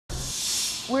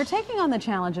We're taking on the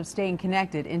challenge of staying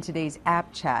connected in today's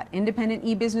app chat. Independent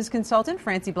e-business consultant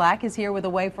Francie Black is here with a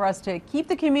way for us to keep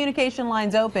the communication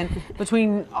lines open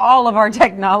between all of our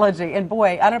technology. And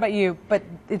boy, I don't know about you, but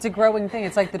it's a growing thing.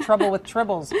 It's like the trouble with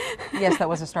tribbles. Yes, that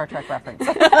was a Star Trek reference.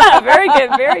 Very good,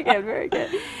 very good, very good.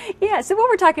 Yeah, so what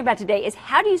we're talking about today is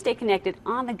how do you stay connected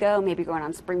on the go, maybe going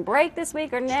on spring break this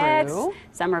week or next,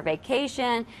 summer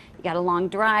vacation. You got a long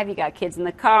drive, you got kids in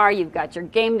the car, you've got your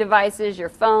game devices, your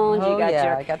phones, you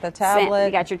got I got the tablet.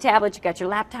 You got your tablet, you got your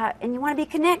laptop, and you want to be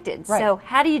connected. Right. So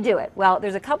how do you do it? Well,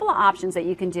 there's a couple of options that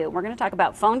you can do. We're going to talk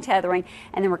about phone tethering,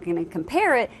 and then we're going to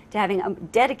compare it to having a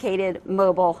dedicated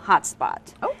mobile hotspot.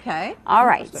 Okay. All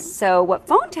right. So what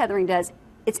phone tethering does,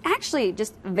 it's actually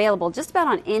just available just about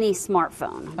on any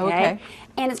smartphone. Okay.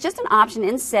 And it's just an option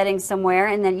in settings somewhere,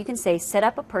 and then you can say set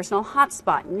up a personal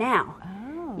hotspot now.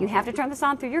 You have to turn this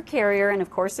on through your carrier, and of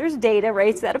course there's data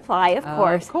rates that apply, of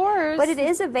course. Of course. But it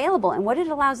is available, and what it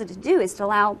allows it to do is to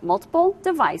allow multiple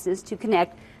devices to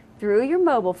connect through your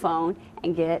mobile phone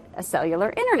and get a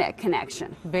cellular internet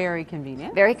connection. Very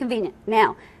convenient. Very convenient.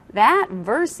 Now, that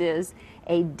versus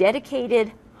a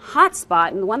dedicated hotspot,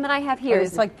 and the one that I have here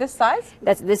is like this size?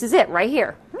 This is it right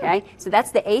here. Okay, so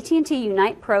that's the AT&T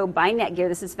Unite Pro by Netgear.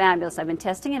 This is fabulous. I've been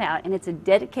testing it out, and it's a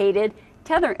dedicated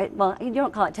tethering. Well, you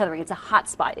don't call it tethering, it's a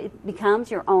hotspot. It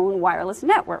becomes your own wireless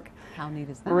network. How neat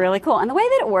is that? Really cool. And the way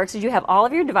that it works is you have all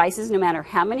of your devices, no matter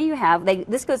how many you have.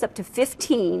 This goes up to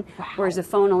 15, whereas the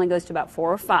phone only goes to about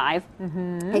 4 or 5.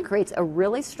 It creates a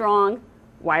really strong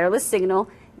wireless signal.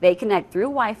 They connect through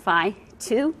Wi-Fi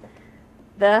to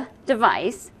the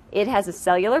device. It has a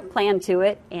cellular plan to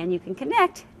it, and you can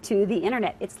connect to the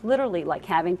internet. It's literally like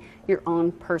having your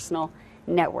own personal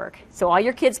network. So all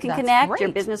your kids can connect,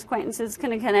 your business acquaintances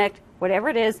can connect, whatever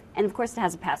it is, and of course it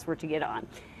has a password to get on.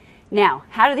 Now,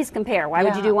 how do these compare? Why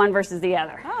would you do one versus the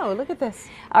other? Oh, look at this.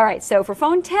 All right, so for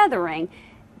phone tethering,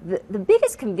 the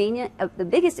biggest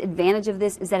advantage of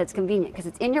this is that it's convenient because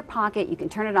it's in your pocket. You can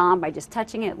turn it on by just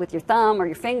touching it with your thumb or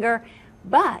your finger,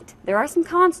 but there are some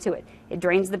cons to it. It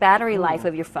drains the battery life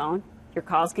of your phone. Your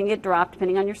calls can get dropped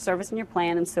depending on your service and your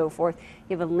plan and so forth.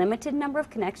 You have a limited number of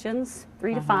connections,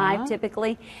 3 to 5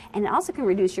 typically, and it also can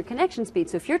reduce your connection speed.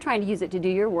 So if you're trying to use it to do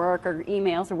your work or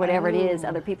emails or whatever it is,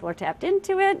 other people are tapped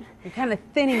into it. You're kind of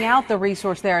thinning out the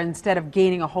resource there instead of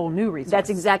gaining a whole new resource. That's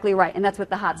exactly right, and that's what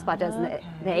the hotspot does in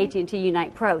the AT&T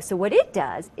Unite Pro. So what it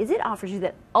does is it offers you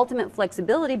that ultimate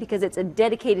flexibility because it's a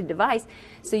dedicated device,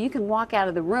 so you can walk out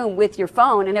of the room with your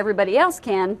phone and everybody else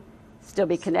can still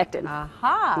be connected.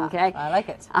 Okay. I like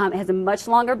it. It has a much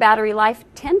longer battery life,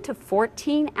 10 to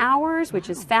 14 hours, which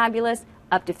is fabulous,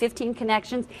 up to 15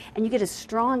 connections, and you get a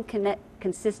strong,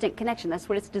 consistent connection. That's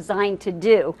what it's designed to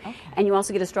do. And you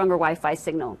also get a stronger Wi-Fi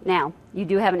signal. Now, you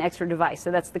do have an extra device,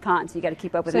 so that's the con, so you got to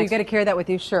keep up with it. So you got to carry that with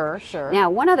you, sure. Now,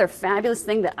 one other fabulous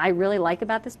thing that I really like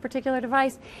about this particular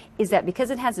device is that because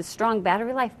it has a strong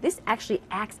battery life, this actually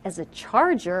acts as a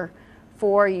charger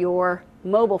for your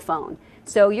mobile phone.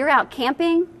 So you're out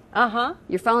camping,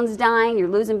 your phone's dying, you're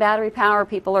losing battery power,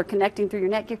 people are connecting through your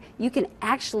Netgear. You can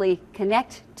actually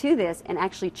connect to this and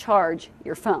actually charge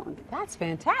your phone. That's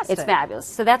fantastic. It's fabulous.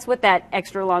 So that's what that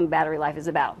extra long battery life is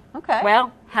about. Okay.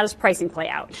 Well, how does pricing play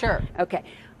out? Sure. Okay.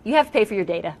 You have to pay for your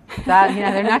data.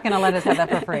 They're not going to let us have that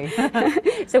for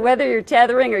free. So whether you're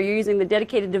tethering or you're using the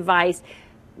dedicated device,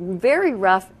 very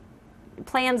rough.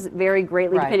 Plans vary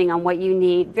greatly depending on what you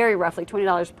need. Very roughly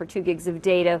 $20 per 2 gigs of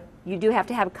data. You do have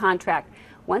to have a contract.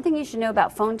 One thing you should know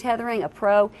about phone tethering, a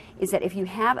pro, is that if you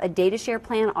have a data share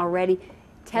plan already,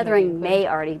 tethering may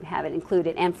already have it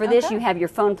included. And for this, you have your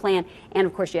phone plan, and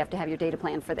of course, you have to have your data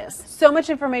plan for this. So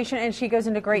much information, and she goes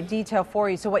into great detail for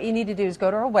you. So what you need to do is go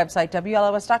to our website,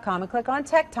 WLOS.com, and click on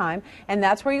Tech Time, and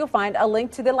that's where you'll find a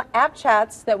link to the app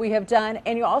chats that we have done,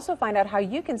 and you'll also find out how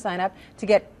you can sign up to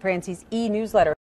get Francie's e-newsletter.